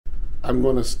I'm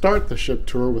going to start the ship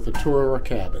tour with a tour of our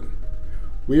cabin.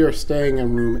 We are staying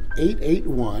in room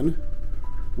 881,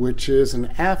 which is an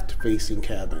aft-facing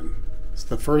cabin. It's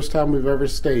the first time we've ever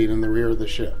stayed in the rear of the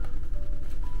ship.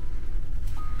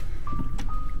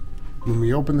 When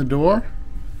we open the door,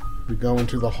 we go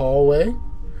into the hallway,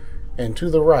 and to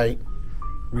the right,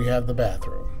 we have the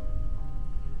bathroom.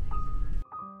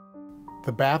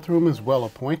 The bathroom is well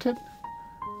appointed,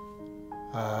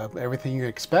 everything you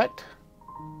expect,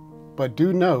 but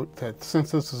do note that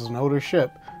since this is an older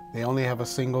ship, they only have a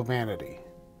single vanity.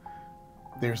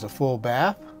 There's a full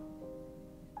bath,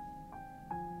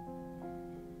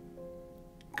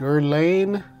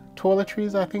 Guerlain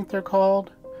toiletries, I think they're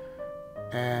called,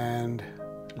 and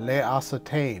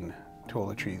L'Occitane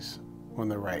toiletries on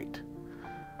the right.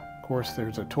 Of course,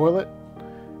 there's a toilet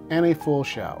and a full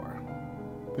shower.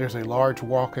 There's a large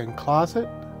walk-in closet.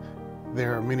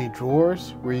 There are many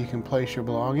drawers where you can place your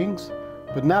belongings,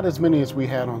 but not as many as we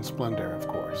had on Splendor, of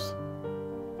course.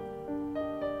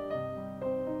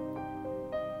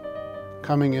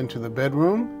 Coming into the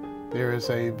bedroom, there is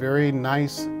a very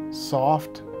nice,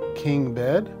 soft king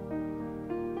bed,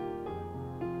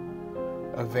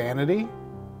 a vanity,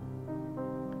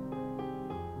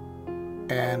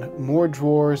 and more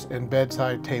drawers and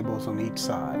bedside tables on each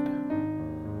side.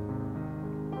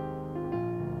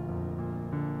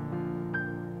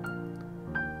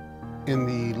 In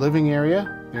the living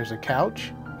area, there's a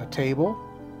couch, a table,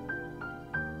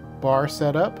 bar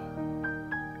setup,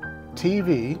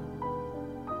 TV,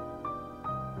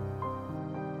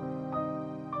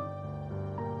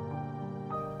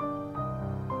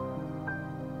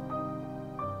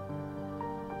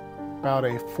 about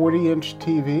a 40-inch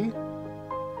TV,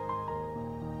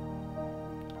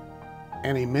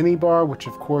 and a mini bar, which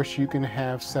of course you can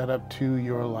have set up to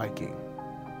your liking.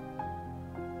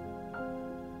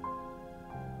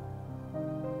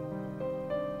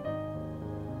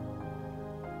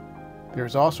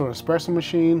 There's also an espresso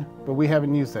machine, but we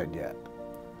haven't used that yet.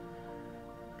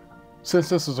 Since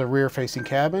this is a rear-facing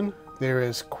cabin, there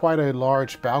is quite a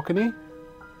large balcony,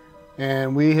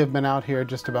 and we have been out here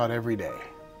just about every day.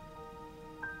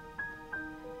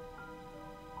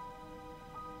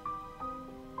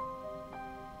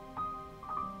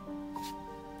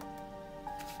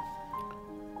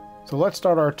 So let's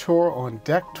start our tour on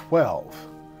deck 12.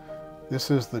 This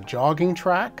is the jogging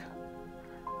track.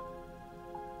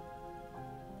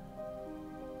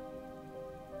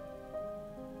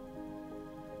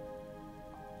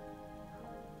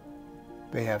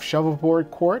 They have shovelboard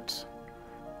courts,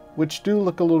 which do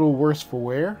look a little worse for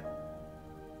wear.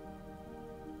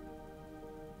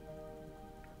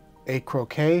 A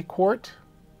croquet court.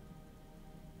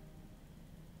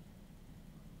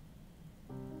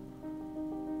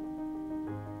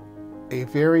 A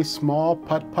very small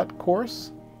putt-putt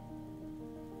course.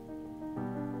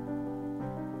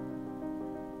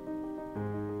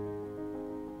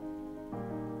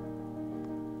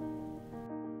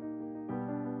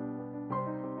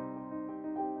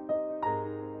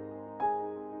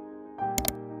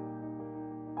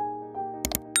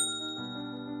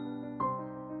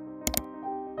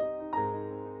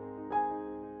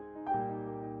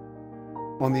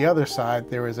 On the other side,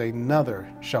 there is another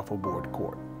shuffleboard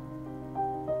court.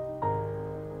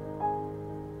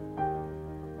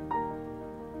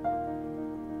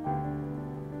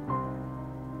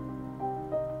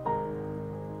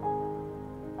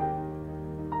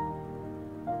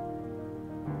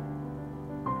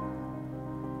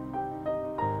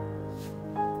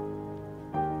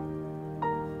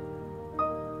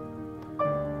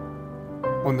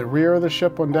 On the rear of the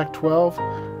ship on deck 12,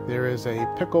 there is a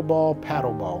pickleball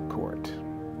paddleball court.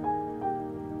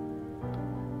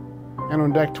 And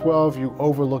on deck 12, you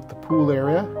overlook the pool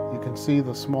area. You can see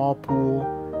the small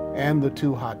pool and the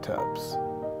 2 hot tubs.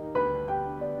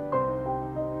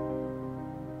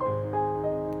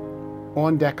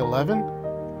 On deck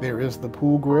 11, there is the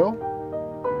pool grill,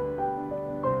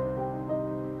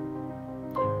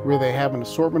 where they have an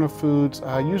assortment of foods,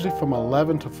 usually from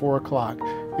 11 to 4 o'clock.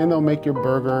 And they'll make your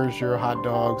burgers, your hot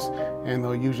dogs, and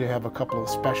they'll usually have a couple of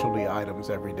specialty items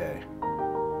every day.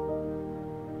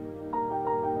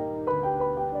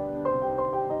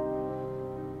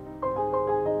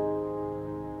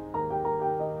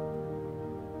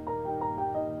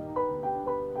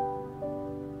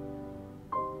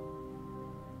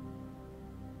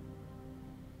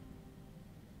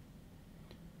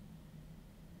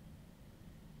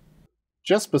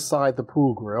 Just beside the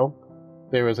pool grill,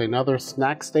 there is another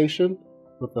snack station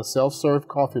with a self-serve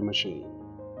coffee machine.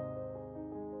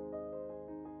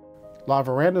 La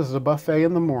Veranda is a buffet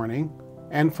in the morning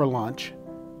and for lunch,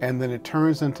 and then it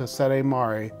turns into Sette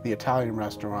Mare, the Italian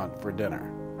restaurant, for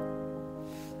dinner.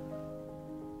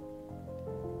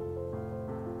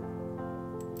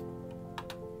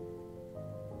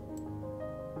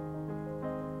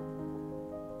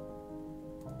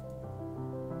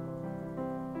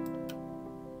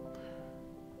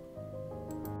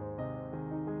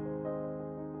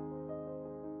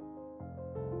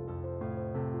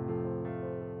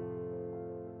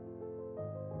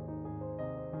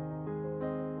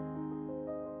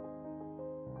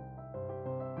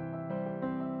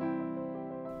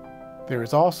 There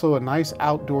is also a nice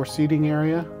outdoor seating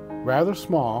area, rather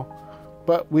small,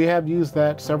 but we have used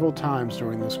that several times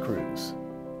during this cruise.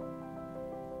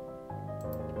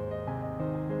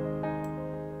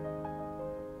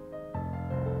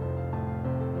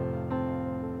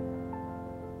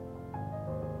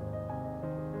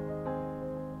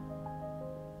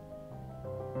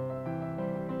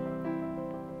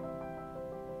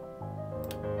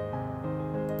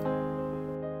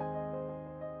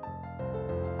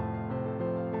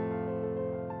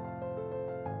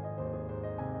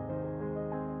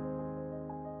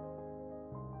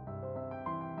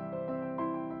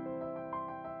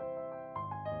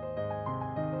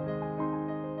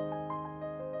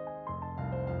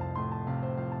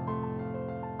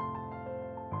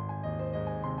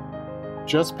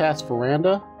 Just past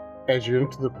veranda, as you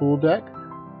enter the pool deck,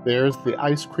 there's the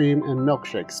ice cream and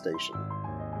milkshake station.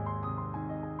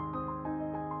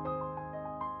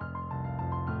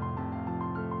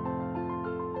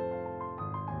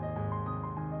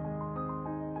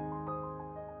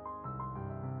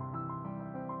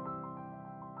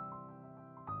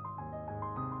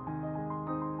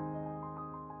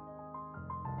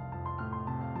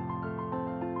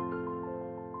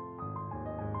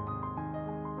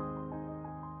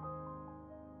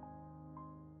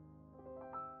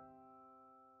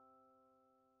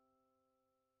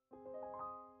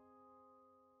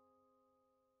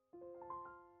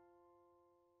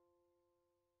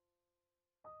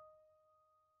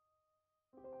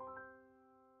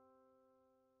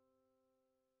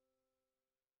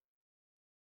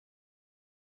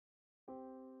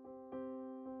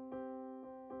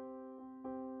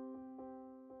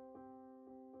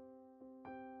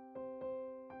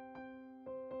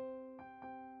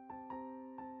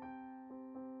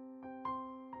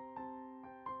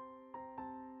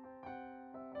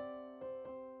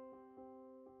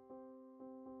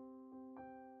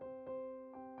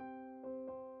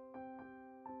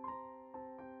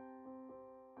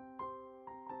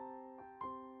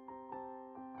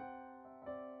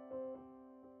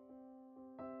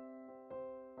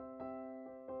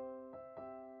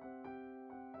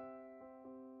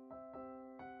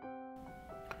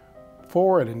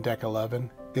 Forward in Deck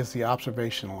 11 is the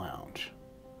Observation Lounge.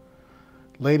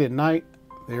 Late at night,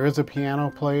 there is a piano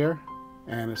player,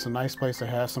 and it's a nice place to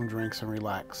have some drinks and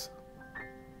relax.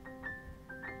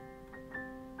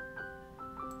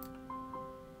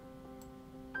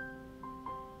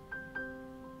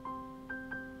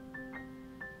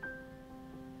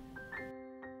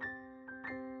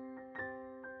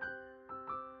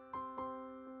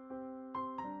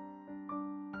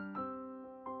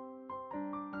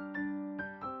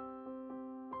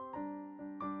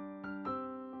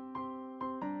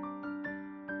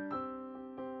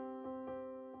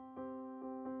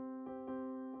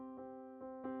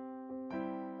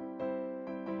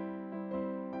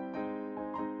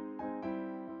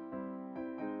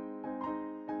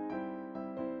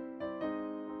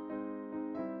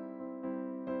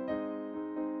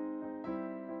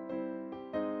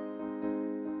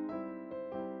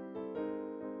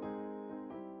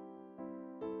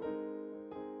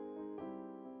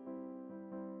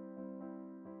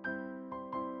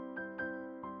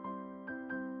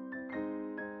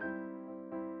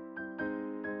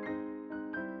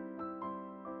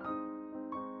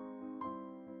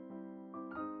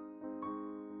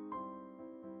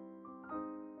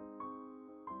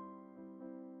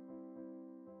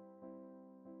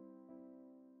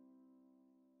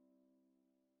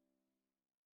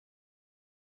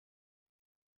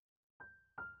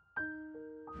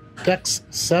 Decks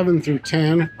 7 through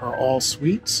 10 are all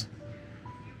suites,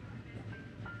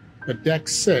 but Deck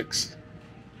 6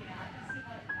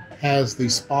 has the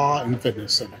spa and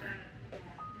fitness center.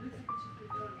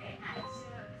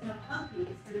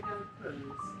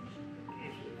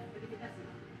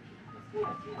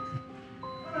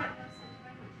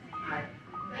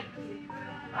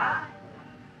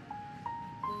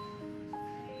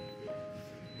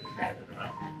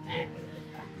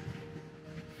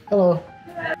 Hello.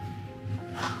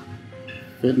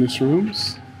 Fitness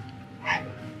rooms.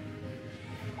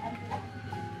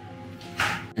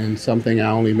 And something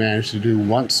I only managed to do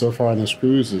once so far on this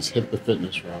cruise is hit the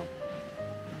fitness room.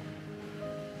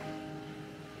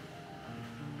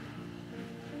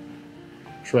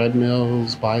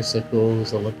 Treadmills,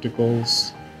 bicycles,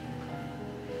 ellipticals,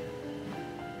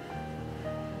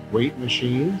 weight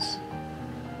machines,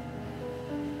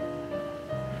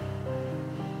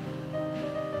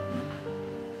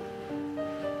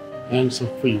 and some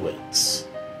free weights.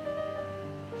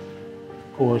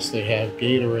 Of course, they have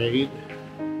Gatorade,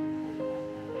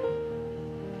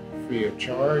 free of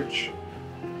charge.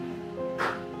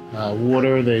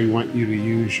 Water, they want you to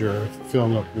use your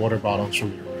filling up water bottles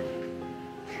from your room.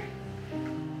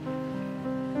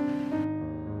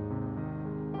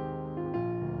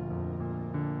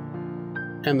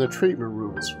 And the treatment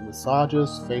rooms for massages,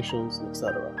 facials,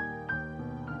 etc.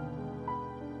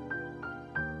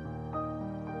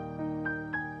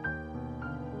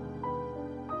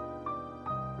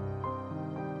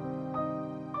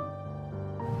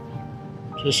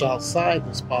 Just outside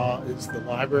the spa is the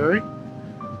library.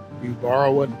 You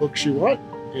borrow what books you want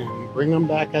and bring them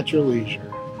back at your leisure.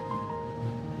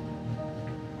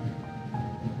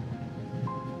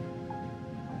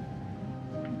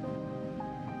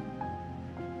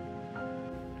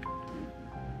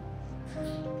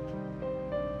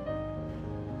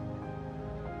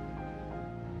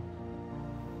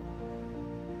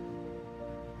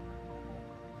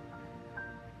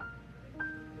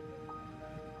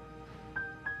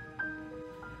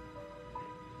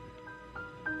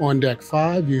 On deck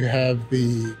 5, you have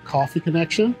the coffee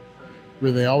connection,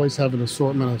 where they always have an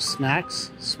assortment of snacks,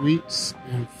 sweets,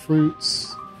 and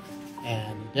fruits,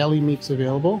 and deli meats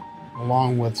available,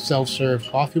 along with self-serve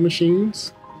coffee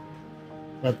machines.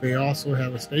 But they also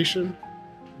have a station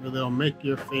where they'll make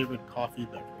your favorite coffee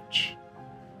beverage.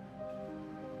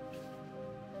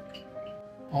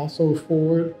 Also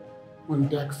forward on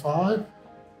deck 5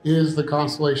 is the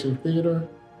Constellation Theater.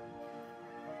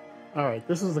 All right,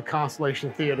 this is the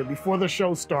Constellation Theater. Before the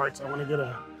show starts, I want to get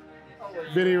a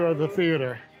video of the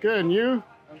theater. Good, and you?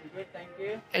 I'm good, thank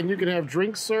you. And you can have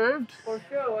drinks served? For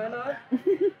sure, why not?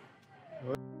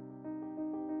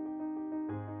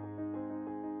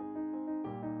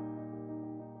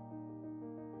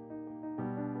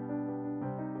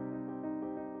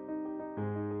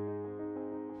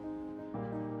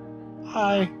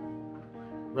 Hi.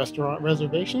 Restaurant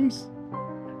reservations?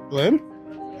 Glenn?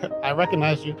 I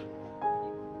recognize you.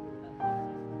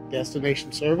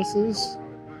 Destination services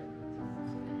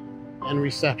and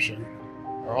reception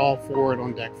are all forward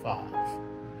on deck 5.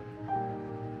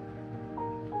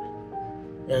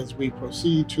 As we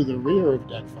proceed to the rear of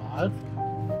deck 5,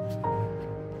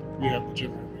 we have the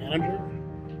general manager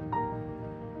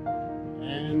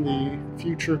and the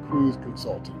future cruise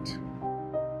consultant.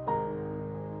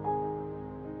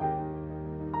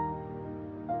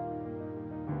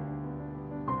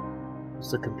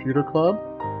 It's the computer club.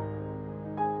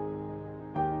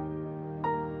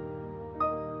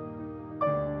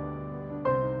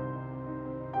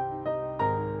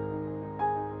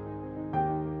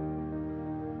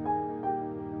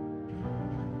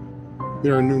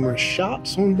 There are numerous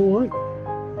shops on board,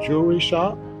 jewelry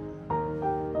shop,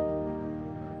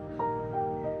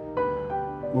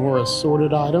 more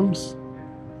assorted items,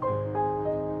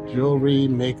 jewelry,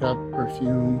 makeup,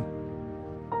 perfume,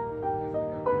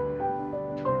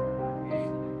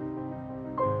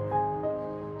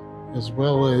 as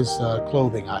well as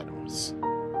clothing items.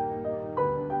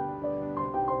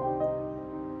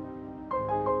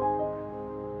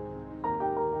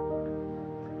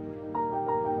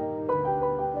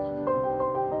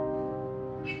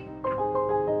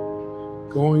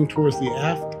 Going towards the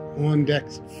aft on deck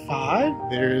 5,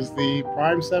 there's the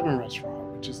Prime 7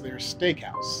 restaurant, which is their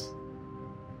steakhouse.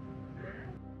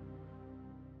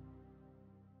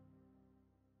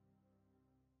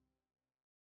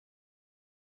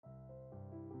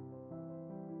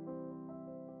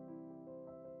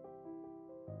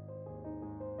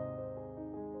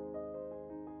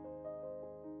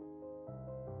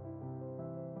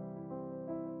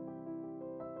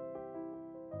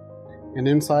 And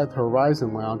inside the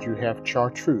Horizon Lounge, you have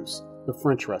Chartreuse, the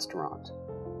French restaurant.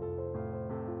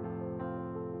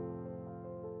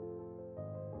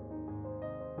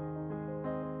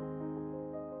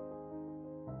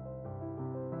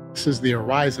 This is the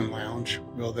Horizon Lounge,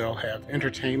 where they'll have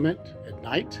entertainment at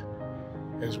night,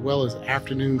 as well as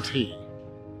afternoon tea,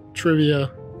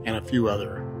 trivia, and a few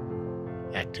other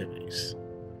activities.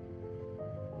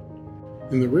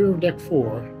 In the rear of Deck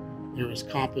 4, there is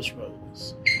Compass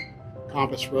Rose.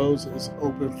 Compass Rose is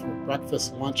open for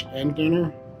breakfast, lunch, and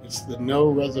dinner. It's the no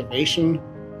reservation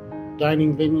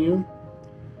dining venue.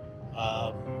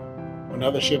 When On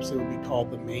other ships, it would be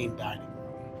called the main dining room.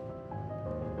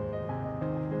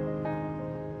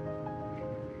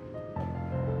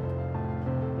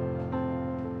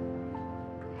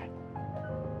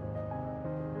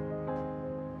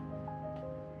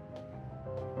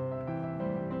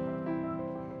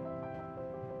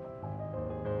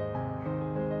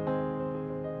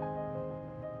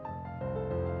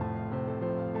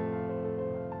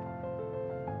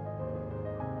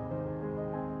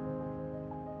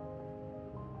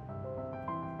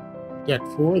 Deck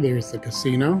 4, there's the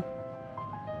casino,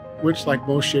 which, like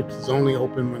most ships, is only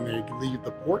open when they leave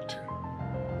the port.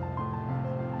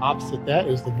 Opposite that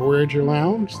is the Voyager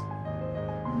Lounge,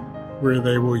 where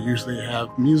they will usually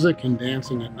have music and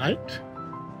dancing at night.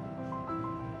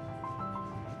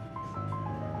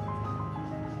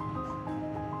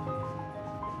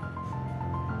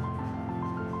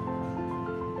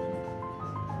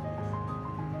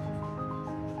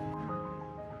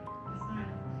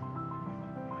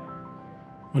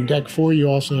 On deck 4, you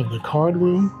also have the card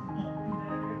room.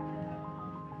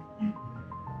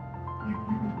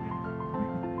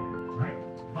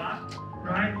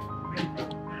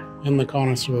 And the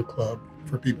Connoisseur Club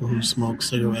for people who smoke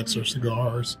cigarettes or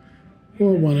cigars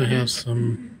or want to have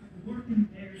some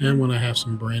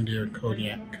brandy or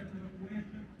cognac.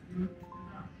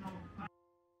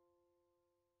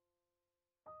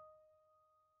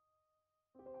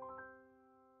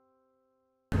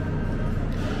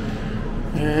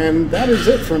 And that is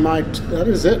it for my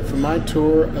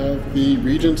tour of the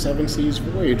Regent Seven Seas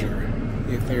Voyager.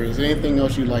 If there is anything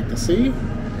else you'd like to see,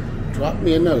 drop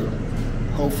me a note.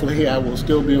 Hopefully I will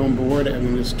still be on board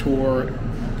when this tour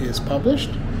is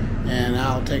published, and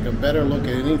I'll take a better look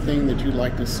at anything that you'd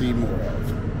like to see more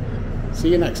of. See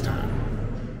you next time.